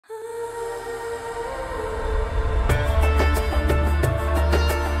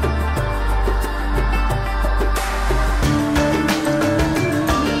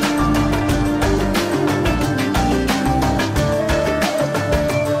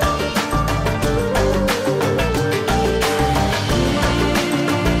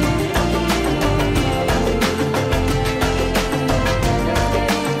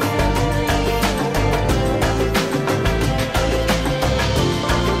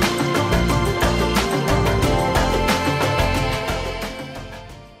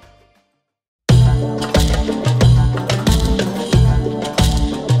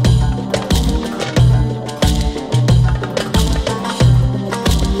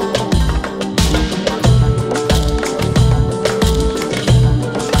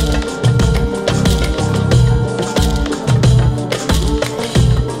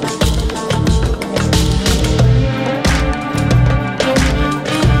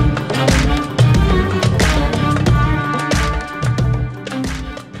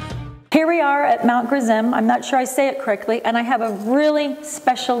Mount Gerizim. I'm not sure I say it correctly, and I have a really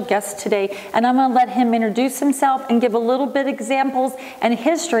special guest today, and I'm going to let him introduce himself and give a little bit examples and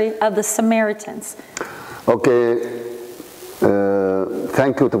history of the Samaritans. Okay,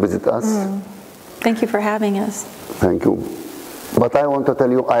 thank you to visit us. Thank you for having us. Thank you. But I want to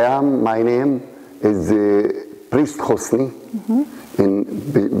tell you, my name is Priest Hosni. In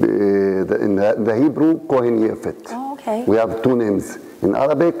the Hebrew, Kohen Yefet. Oh, okay. We have two names, in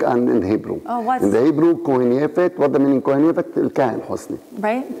Arabic and in Hebrew. Oh, what's... In the Hebrew, Kohen Yefet. What the meaning Kohen Yefet? Kohen Hosni.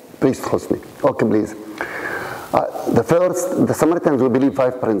 Right. Priest Hosni. Okay, please. The Samaritans will believe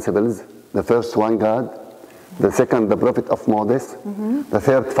 5 principles. The first, one God. The second, the prophet of Moses. The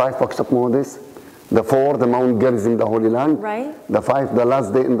third, 5 books of Moses. The 4, the Mount Gerizim, the Holy Land. Right. The 5, the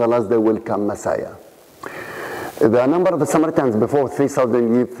last day. In the last day will come Messiah. The number of the Samaritans before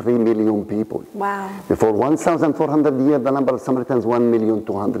 3,000 years, 3 million people. Wow. Before 1,400 years, the number of Samaritans,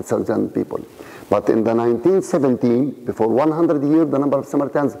 1,200,000 people. But in the 1917, before 100 years, the number of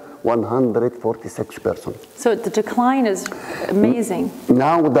Samaritans, 146 persons. So the decline is amazing.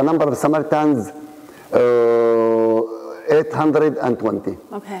 Now the number of Samaritans, 820.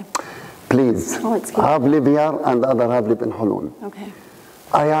 Okay. Please, half live here and the other half live in Hulun. Okay.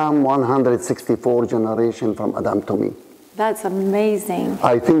 I am 164 generation from Adam to me. That's amazing.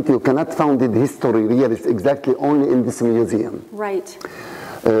 I think you cannot find the history really exactly only in this museum. Right.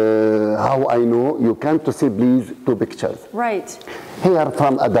 How I know, you can to see please 2 pictures. Right. Here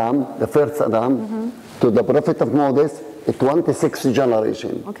from Adam, the first Adam, to the prophet of Moses, 26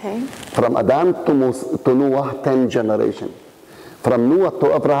 generation. Okay. From Adam to Noah, 10 generation. From Noah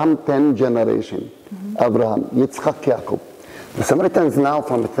to Abraham, 10 generation. Abraham, Yitzchak, Yaakov. The Samaritans now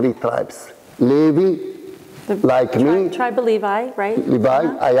from 3 tribes. Levi, like me. Tribe of Levi, right?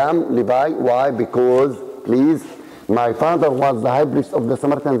 Levi, I am Levi. Why? Because, please, my father was the high priest of the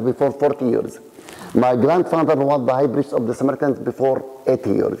Samaritans before 40 years. My grandfather was the high priest of the Samaritans before 80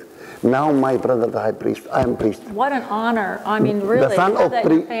 years. Now my brother the high priest, I am priest. What an honor. I mean, really, the son of that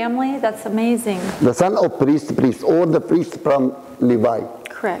in your family, that's amazing. The son of priest, or the priest from Levi.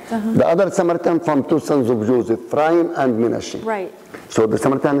 Correct. The other Samaritan from 2 sons of Joseph, Ephraim and Menashe. Right. So the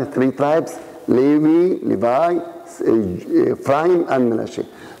Samaritan 3 tribes, Levi, Ephraim and Menashe.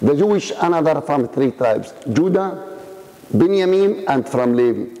 The Jewish another from 3 tribes, Judah, Benjamin and from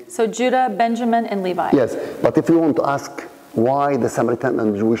Levi. So Judah, Benjamin and Levi. Yes, but if you want to ask why the Samaritan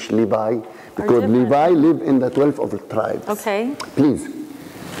and Jewish Levi, because Levi live in the 12 of the tribes. Okay. Please.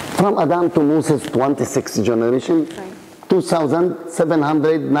 From Adam to Moses, 26 generation. Right.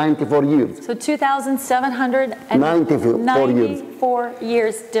 2,794 years. So 2,794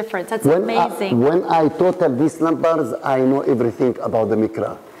 years difference. That's amazing. When I total these numbers, I know everything about the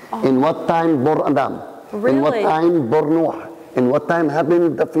Mikra. Oh. In what time born Adam? Really? In what time born Noah? In what time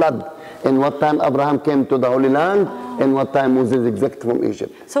happened the flood? In what time Abraham came to the Holy Land? Oh. In what time Moses exit from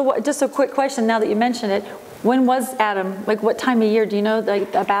Egypt? So just a quick question now that you mentioned it. When was Adam? Like what time of year? Do you know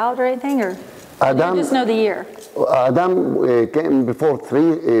like about or anything? Or Adam, you just know the year? Adam came before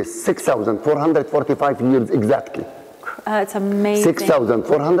 6,445 years exactly. It's amazing.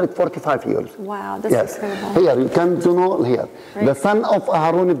 6,445 years. Wow, that's incredible. Here, you can know here. Right. The son of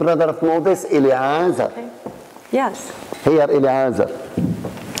Aaron, brother of Moses, Eleazar. Okay. Yes. Here, Eleazar.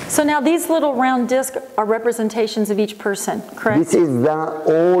 So now these little round discs are representations of each person, correct? This is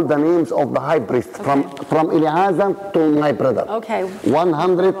all the names of the high priest, from Eleazar to my brother. Okay.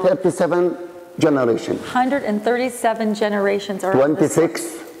 137 generations. 137 generations are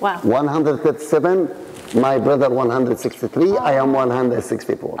 26. Wow. 137. My brother 163. I am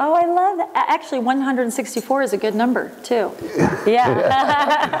 164. Oh, I love that. Actually, 164 is a good number too.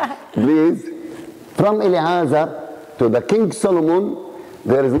 Yeah. Please, from Eleazar to the King Solomon,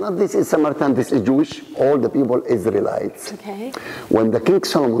 there is not this is Samaritan, this is Jewish. All the people Israelites. Okay. When the King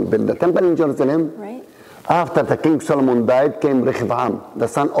Solomon built the temple in Jerusalem, right. After the King Solomon died, came Rehoboam, the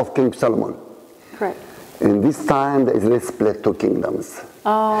son of King Solomon. Correct. In this time, the Israel split 2 kingdoms.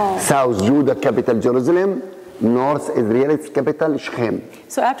 Oh. South Judah, capital Jerusalem. North Israel's capital Shechem.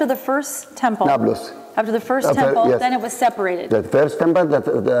 So after the first temple, Nablus. After the first temple, yes. Then it was separated. The first temple,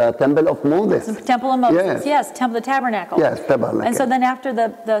 the temple of Moses. The temple of Moses, yes, temple of the tabernacle. Yes, tabernacle. And so then after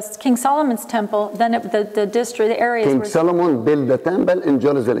the King Solomon's temple, then the district, the areas King Solomon built the temple in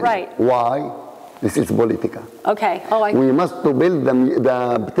Jerusalem. Right. Why? This is politica. Okay. Oh, we must to build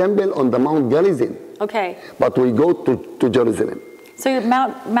the temple on the Mount Gerizim. Okay. But we go to Jerusalem. So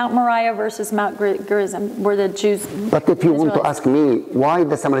Mount Moriah versus Mount Gerizim, were the Jews. But if you want to ask me, why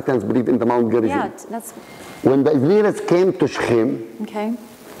the Samaritans believe in the Mount Gerizim? Yeah, that's. When the Israelites came to Shechem, okay.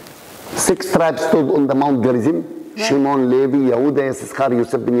 6 tribes stood on the Mount Gerizim: right. Shimon, Levi, Yehuda, Issachar,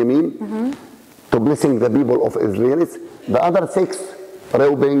 Yosef, Benjamin. to blessing the people of Israelis. The other 6,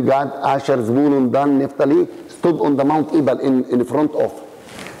 Reuben, Gad, Asher, Zebulun, Dan, Naphtali, stood on the Mount Ebal in front of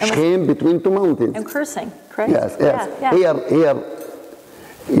Shechem, between 2 mountains. And cursing, correct? Yes, yes. Yeah, yeah.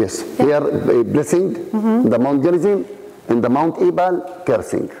 Here blessing, the Mount Gerizim, and the Mount Ebal,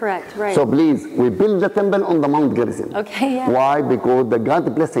 cursing. Correct, right. So please, we build the temple on the Mount Gerizim. Okay, yeah. Why? Because the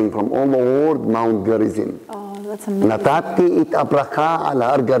God blessing from all the world, Mount Gerizim. Oh, that's amazing. Natati it abracha al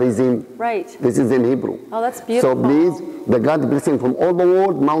har Gerizim. Right. This is in Hebrew. Oh, that's beautiful. So please, the God blessing from all the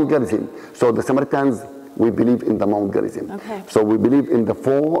world, Mount Gerizim. So the Samaritans, we believe in the Mount Gerizim. Okay. So we believe in the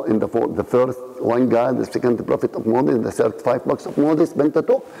four, the first one God, the second prophet of Moses, the third 5 books of Moses,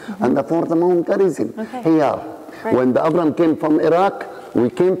 Pentateuch, and the fourth Mount Gerizim. Okay. Here, right. When the Abraham came from Iraq, we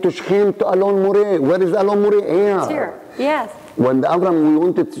came to Shechem to Alon Moreh. Where is Alon Moreh? Here. It's here. Yes. When the Abraham, we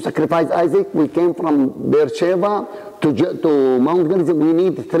wanted to sacrifice Isaac, we came from Beersheba to Mount Gerizim. We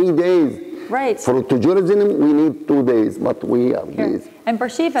need 3 days. Right. To Jerusalem, we need 2 days, but we are these. And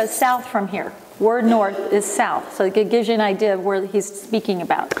Beersheba is south from here. Word north is south. So it gives you an idea of where he's speaking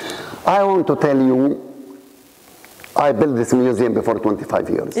about. I want to tell you, I built this museum before 25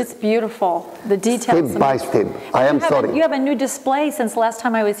 years. It's beautiful. The details. Step by step. I am sorry. You have a new display since the last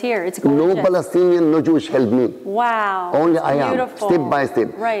time I was here. It's gorgeous. No Palestinian, no Jewish helped me. Wow. Only I am. Beautiful. Step by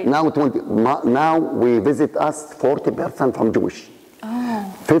step. Right. Now we visit us 40% from Jewish.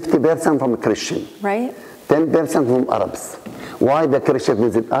 Oh. 50% from Christian. Right. 10% from Arabs. Why the Christian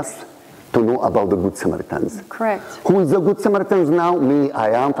visit us? To know about the Good Samaritans. Correct. Who is the Good Samaritans now? Me, I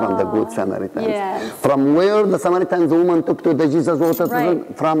am from the Good Samaritans. Yes. From where the Samaritans woman took to the Jesus water?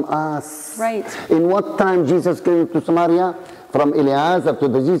 Right. From us. Right. In what time Jesus came to Samaria? From Eliezer to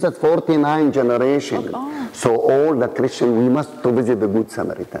the Jesus, 49 generations. Oh. So all the Christian, we must to visit the Good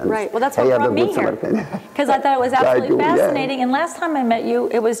Samaritans. Right. Well, that's what brought me here. Because I thought it was absolutely fascinating. Yeah. And last time I met you,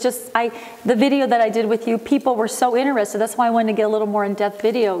 it was just the video that I did with you. People were so interested. That's why I wanted to get a little more in-depth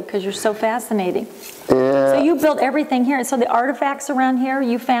video because you're so fascinating. So you built everything here. So the artifacts around here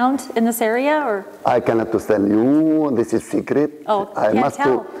you found in this area, or? I cannot tell you. This is secret. Oh, can't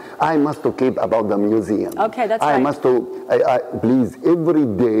tell. I must to keep about the museum. Okay, that's right. I must to. Please, every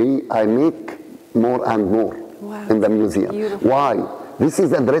day I make more and more in the museum. Beautiful. Why? This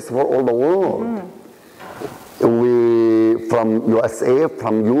is a dress for all the world. We, from USA,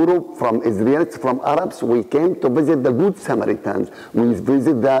 from Europe, from Israelis, from Arabs, we came to visit the Good Samaritans. We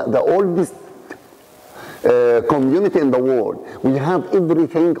visit the oldest community in the world. We have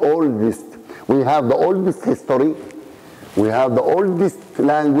everything oldest. We have the oldest history. We have the oldest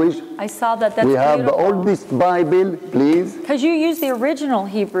language. I saw that. That's we have beautiful. the oldest Bible, please. Because you use the original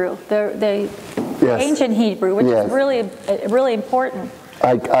Hebrew, the ancient Hebrew, which is really important.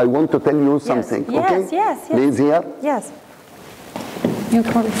 I want to tell you something. Yes, okay? yes. Please here. Yes. You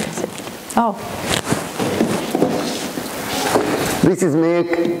come over. Oh. This is made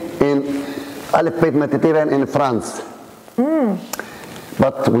in Alphabet Mediterranean in France.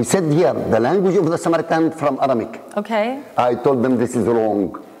 But we said here, the language of the Samaritan from Aramaic. Okay. I told them this is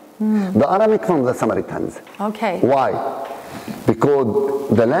wrong. The Aramaic from the Samaritans. Okay. Why? Because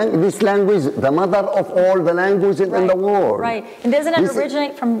this language, the mother of all the languages in the world. Right. And doesn't it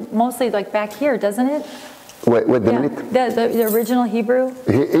originate from mostly like back here, doesn't it? Wait a minute. The original Hebrew?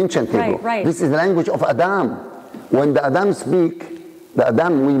 Ancient Hebrew. Right. This is the language of Adam. When the Adam speak, the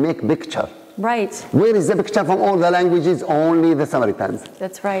Adam, we make picture. Right. Where is the picture from all the languages? Only the Samaritans.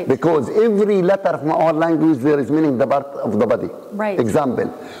 That's right. Because every letter from our language, there is meaning the part of the body. Right. Example.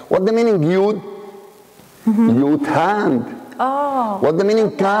 What the meaning Yud? Yud, hand. Oh. What the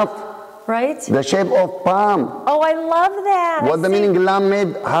meaning Kaf? Right. The shape of palm. Oh, I love that. What the meaning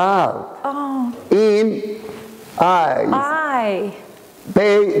Lamed? Heart. Oh. In, eyes. Eye.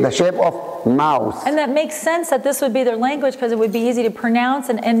 Pay, the shape of mouse. And that makes sense that this would be their language because it would be easy to pronounce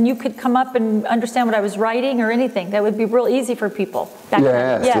and you could come up and understand what I was writing or anything. That would be real easy for people.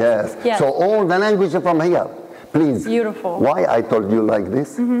 Yes. So all the language from here, please. Beautiful. Why I told you like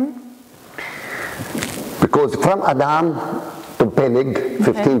this? Because from Adam to Peleg,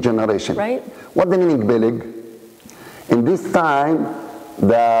 15 generations. Right. What the meaning Peleg? In this time,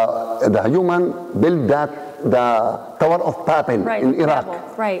 the human built the Tower of Babel in Iraq.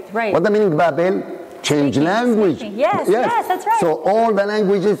 Babel. Right. What the meaning Babel? Change language. Yes, that's right. So all the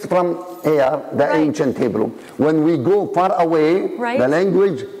languages from here, the ancient Hebrew. When we go far away, the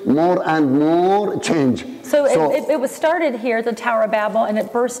language more and more change. So it was started here at the Tower of Babel and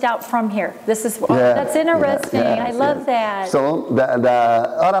it burst out from here. This is that's interesting. I love that. So the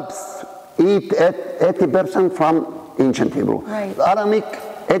Arabs eat 80% from ancient Hebrew. Right. Aramaic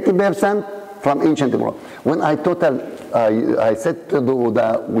 80% from ancient Hebrew. When I said to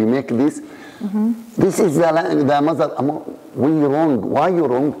we make this This is the mother. We wrong. Why you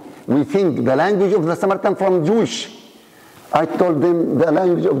wrong? We think the language of the Samaritan from Jewish. I told them the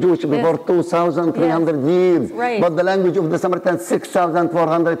language of Jewish before 2,300 years, but the language of the Samaritan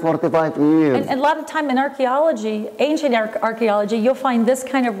 6,445 years. And a lot of time in archaeology, ancient archaeology, you'll find this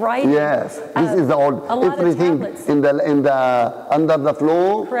kind of writing. Yes, this is the old. Everything in the under the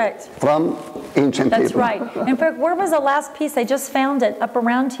floor. Correct. From ancient. That's right. In fact, where was the last piece? I just found it up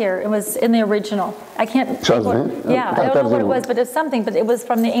around here. It was in the original. I can't. Yeah, I don't know what it was, but it's something. But it was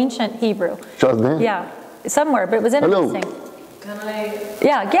from the ancient Hebrew. Yeah. Somewhere, but it was interesting. Can I?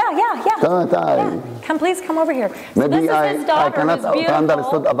 Yeah. Come, please come over here. So Maybe this is his daughter, I cannot understand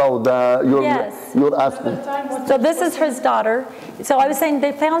about your asking. So this is his daughter. So I was saying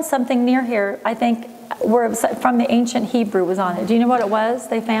they found something near here. I think where from the ancient Hebrew was on it. Do you know what it was?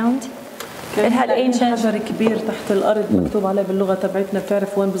 They found. It had ancient. حجر كبير تحت الأرض مكتوب عليه باللغة تبعتنا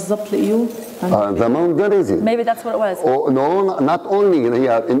بتعرف وين بالضبط لقيوه؟ The Mount Gerizim. Maybe that's what it was. Oh, no, not only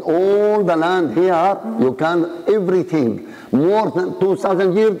here. In all the land here, you can everything. More than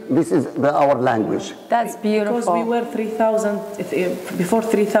 2,000 years, this is our language. That's beautiful. Because we were 3,000, before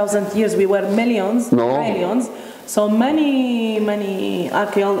 3,000 years, we were millions. So many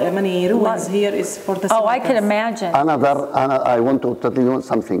ruins here is for the Samaritans. Oh, I can imagine. I want to tell you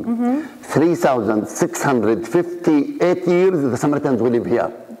something. 3,658 years the Samaritans will live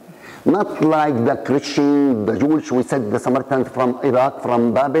here. Not like the Christian, the Jewish, we said the Samaritans from Iraq,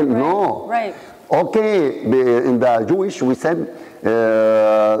 from Babel. No. Right. Okay, in the Jewish, we said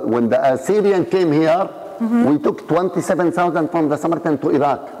when the Assyrian came here, we took 27,000 from the Samaritan to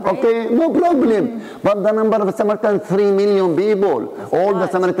Iraq. Right. Okay, no problem. But the number of Samaritans, 3 million people. All the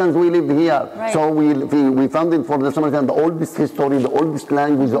Samaritans we live here. Right. So we founded for the Samaritan the oldest history, the oldest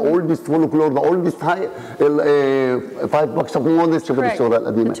language, the oldest folklore, the oldest 5 books of Moses. The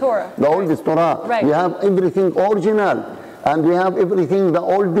Torah. The oldest Torah. Right. We have everything original. And we have everything, the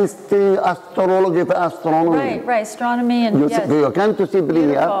oldest astrology, astronomy. Right, astronomy and you can to see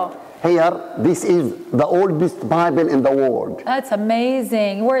here, this is the oldest Bible in the world. That's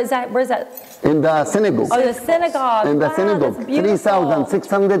amazing. Where is that? In the synagogue. Oh, the synagogue. In the synagogue.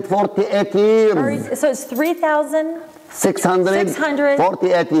 3,648 years. So it's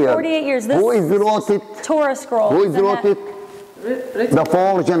 3,648 years. 48 years. Who is wrote it? Torah scroll. Who is wrote it? The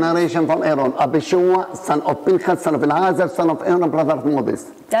 4th generation from Aaron. Abishua, son of Pinchas, son of Elazar, son of Aaron, brother of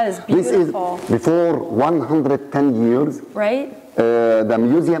Moses. That is beautiful. This is before 110 years. Right. The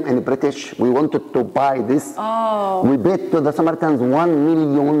museum in British, we wanted to buy this. Oh. We paid to the Samaritans $1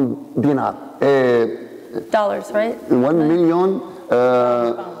 million dinar. Dollars, right? 1 million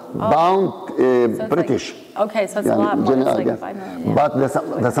pound British. Okay, so it's a lot more. It's like 5 million. Yeah. But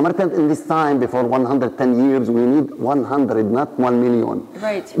the Samaritans in this time, before 110 years, we need 100, not 1 million.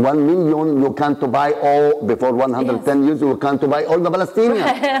 Right. 1 million you can't buy all, before 110 years you can't buy all the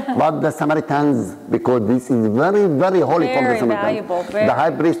Palestinians. But the Samaritans, because this is very, very holy for the Samaritans. Valuable, the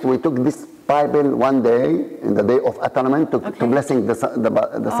high priest, we took this Bible one day, in the day of atonement, to blessing the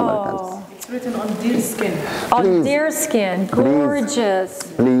Samaritans. It's written on deer skin. On deer skin, gorgeous.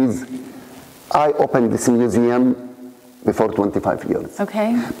 Please. I opened this museum before 25 years.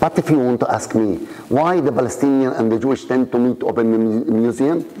 Okay. But if you want to ask me why the Palestinian and the Jewish tend to meet to open the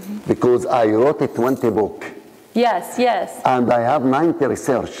museum, because I wrote a 20 book. Yes. And I have 90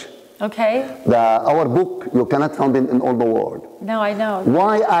 research. Okay. Our book, you cannot find it in all the world. No, I know.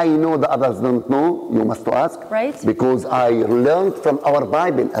 Why I know the others don't know, you must ask. Right. Because I learned from our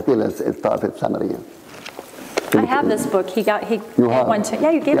Bible, Attila's Samaria. I have this book. You gave it to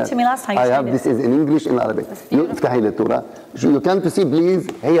me last time. I have this is in English and Arabic. You can see, please,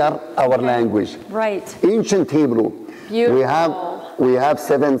 here our language. Right. Ancient Hebrew. Beautiful. We have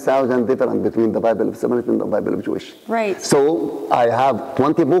 7,000 different between the Bible of Samaritan and the Bible of Jewish. Right. So I have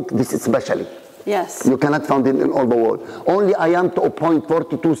 20 books. This is especially. Yes. You cannot find it in all the world. Only I am to appoint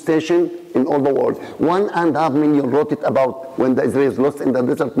 42 stations in all the world. 1.5 million wrote it about when the Israelis lost in the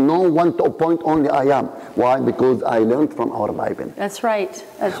desert. No one to appoint, only I am. Why? Because I learned from our Bible. That's right.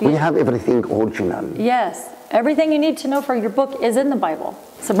 We have everything original. Yes. Everything you need to know for your book is in the Bible.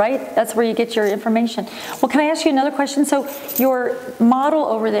 So, right? That's where you get your information. Well, can I ask you another question? So, your model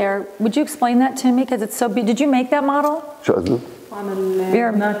over there, would you explain that to me? Because it's so big. Did you make that model? Sure.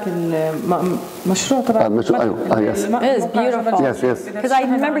 هناك المشروع تبع It is beautiful. Yes. Because I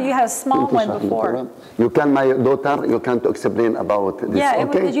remember you had a small one before. You can, my daughter, you can to explain about this. Yeah,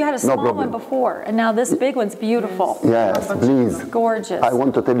 because you had a small one before, and now this big one's beautiful. Yes, please. Gorgeous. I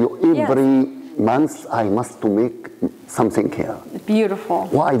want to tell you, every months I must to make something here. Beautiful.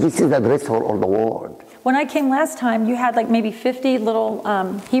 Why? This is the dress for all the world. When I came last time, you had like maybe 50 little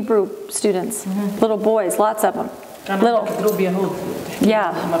Hebrew students, little boys, lots of them. Little.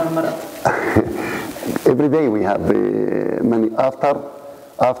 Yeah. Every day we have many.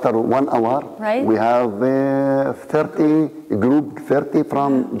 After 1 hour, right, we have 30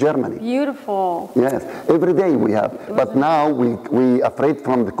 from Germany. Beautiful. Yes, every day we have. But now we afraid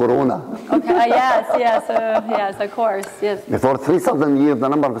from the corona. Okay. Yes, of course. Yes. Before 3,000 years, the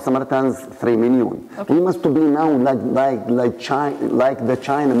number of Samaritans 3 million. Okay. We must be now like the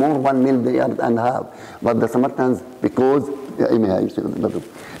China, more 1 million and a half. But the Samaritans, because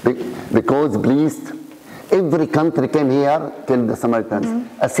priest. Every country came here, killed the Samaritans.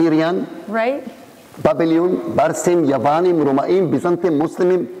 Assyrian, right? Babylon, Persian, Yavanim, Romaim, Byzantine,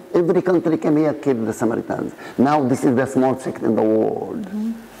 Muslim, every country came here, killed the Samaritans. Now this is the small sect in the world.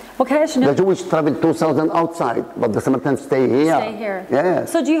 Well, can I ask you, the Jewish traveled 2,000 outside, but the Samaritans stay here. Stay here.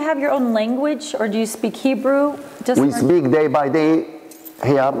 Yes. So do you have your own language, or do you speak Hebrew? We speak day by day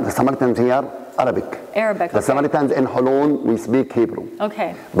here, the Samaritans here, Arabic. Arabic, The Samaritans in Holon, we speak Hebrew.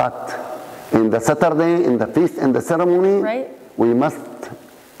 Okay. But in the Saturday, in the feast, in the ceremony, right, we must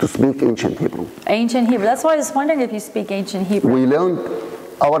to speak ancient Hebrew. Ancient Hebrew. That's why I was wondering if you speak ancient Hebrew. We learned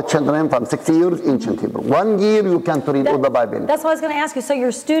our children from 6 years ancient Hebrew. 1 year you can't read all the Bible. That's what I was going to ask you. So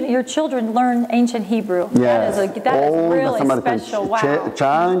your children learn ancient Hebrew. Yes. That is really special. Wow.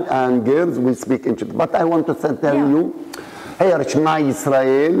 Child and girls, we speak ancient. But I want to tell you, here, Shema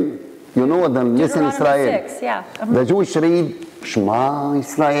Israel, you know the listen Israel. 6, yeah. The Jewish read Shema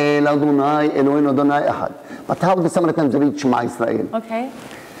Israel Adonai Eloheinu Adonai Echad. But how the Samaritans read Shema Israel? Okay.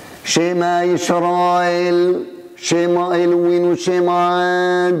 Shema Yisrael, Shema Eloheinu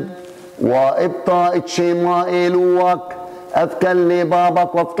Shema Ad, وابطأ את شema אלוהك, أفكل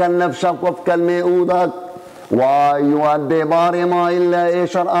לבابك وأفكل نفسك وأفكل مئودك, ويؤدي بارما إلا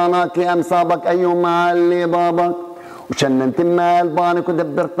إيشر أنا كأمصابك أيوم مع لبابك, وشننت ما البانك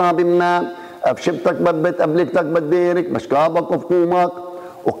ودبرتنا بما أفشبتك ببت أبلكتك بديرك بشكابك وفقومك,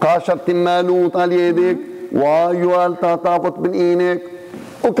 وقاشرت مالوت على يدك, ويؤل تطافت بالإينك,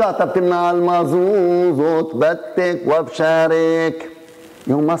 وكاتبت مع المازوزوت بتك وبشارك.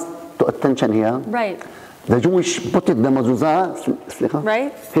 You must to attention here. Right. The Jewish put it the mezuzah,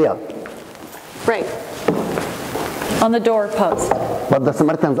 right here. Right. On the doorpost. But the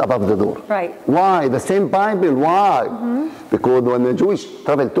Samaritans above the door. Right. Why? The same Bible. Why? Because when the Jewish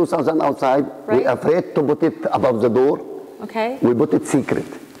travel 2,000 outside, we afraid to put it above the door. Okay. We put it secret.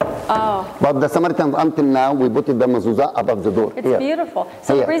 Oh. But the Samaritans until now, we put it the mezuzah above the door. It's beautiful.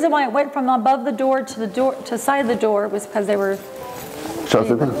 So the reason why it went from above the door to the door to side of the door was because they were.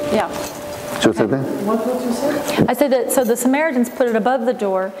 Yeah. What you say? I said that, so the Samaritans put it above the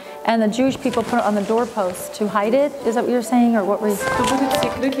door, and the Jewish people put it on the doorpost to hide it? Is that what you're saying, or what were you saying? To put it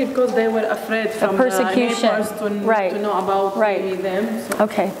secretly because they were afraid from persecution. The neighbors to know about them. So.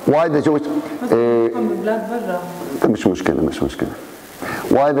 Okay. Why the Jewish... مش مشكلة.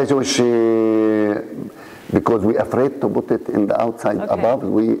 Why the Jewish... because we afraid to put it in the outside above.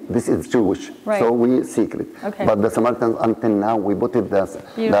 This is Jewish, so we secret. Okay. But the Samaritans until now we put it the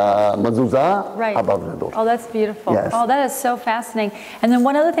mezuzah above the door. Oh, that's beautiful. Yes. Oh, that is so fascinating. And then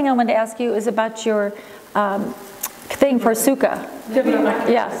one other thing I wanted to ask you is about your thing for Sukkah.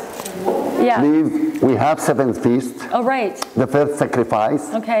 Yeah. Please, we have 7 feasts. Oh, right. The first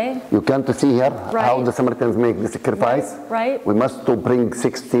sacrifice. Okay. You can to see here how the Samaritans make the sacrifice. Right. We must to bring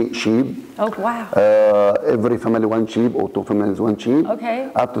 60 sheep. Oh, wow. Every family 1 sheep or 2 families 1 sheep.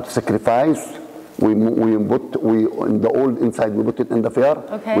 Okay. After the sacrifice, we in the old inside we put it in the fire.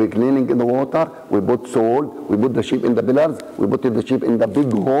 Okay. We cleaning in the water. We put salt. We put the sheep in the pillars. We put the sheep in the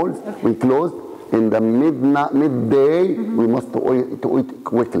big holes. Okay. We closed. In the midday, we must to eat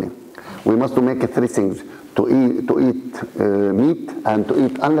quickly. We must to make 3 things: to eat meat, and to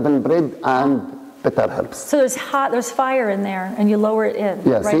eat unleavened bread and bitter herbs. So there's fire in there, and you lower it in.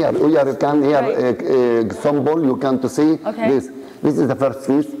 Yes, right? here you can example. You can to see this. This is the first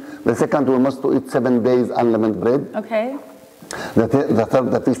feast. The second, we must to eat 7 days unleavened bread. Okay. The third,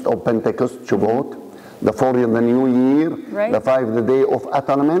 the feast of Pentecost, Shavuot. The 4th, the New Year. Right. The 5th, the Day of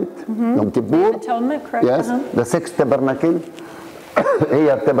Atonement, Yom Kippur. Atonement, correct. Yes. The 6th, Tabernacle.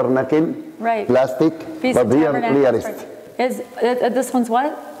 Here, Tabernacle. Right. Plastic. Feast but of real, Tabernacles. realist. Is this one's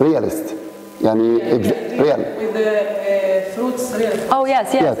what? Realist. Yani real. With the fruits, real. Oh,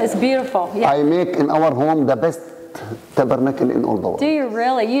 yes. It's beautiful. Yeah. I make in our home the best tabernacle in all the world. Do you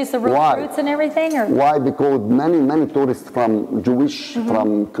really use the real fruits and everything? Or? Why? Because many tourists from Jewish,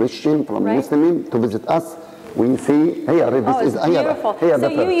 from Christian, from Muslim to visit us, we see here. This is beautiful. Here, so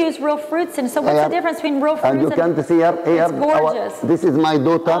you use real fruits, and so what's here, the difference between real fruits and you can see here? It's gorgeous. This is my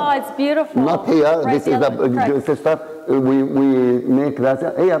daughter. Oh, it's beautiful. Not here. Right, this is the sister. We make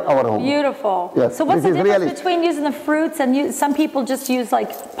that here our home. Beautiful. Yes. So what's this the difference between using the fruits and some people just use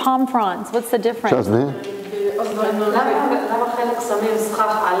like palm fronds? What's the difference? Trust me.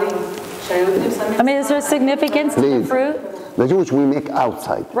 I mean, is there significance to the fruit? The Jewish we make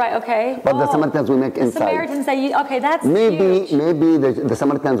outside. Right, okay. But the Samaritans we make inside. The Samaritans, okay, that's maybe huge. Maybe the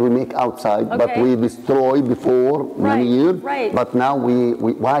Samaritans we make outside, but we destroy before many years. Right. But now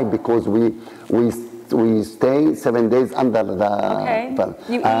why? Because we stay 7 days under the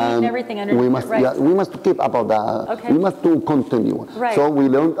you eat and everything under we must we must keep about that. We must to continue. Right. So we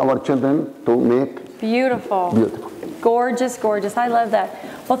learn our children to make beautiful. Gorgeous, gorgeous. I love that.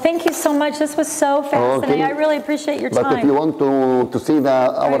 Well, thank you so much. This was so fascinating. I really appreciate your time. But if you want to see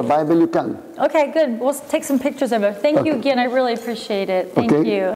our Bible, you can. Okay, good. We'll take some pictures of it. Thank you again. I really appreciate it. Thank you.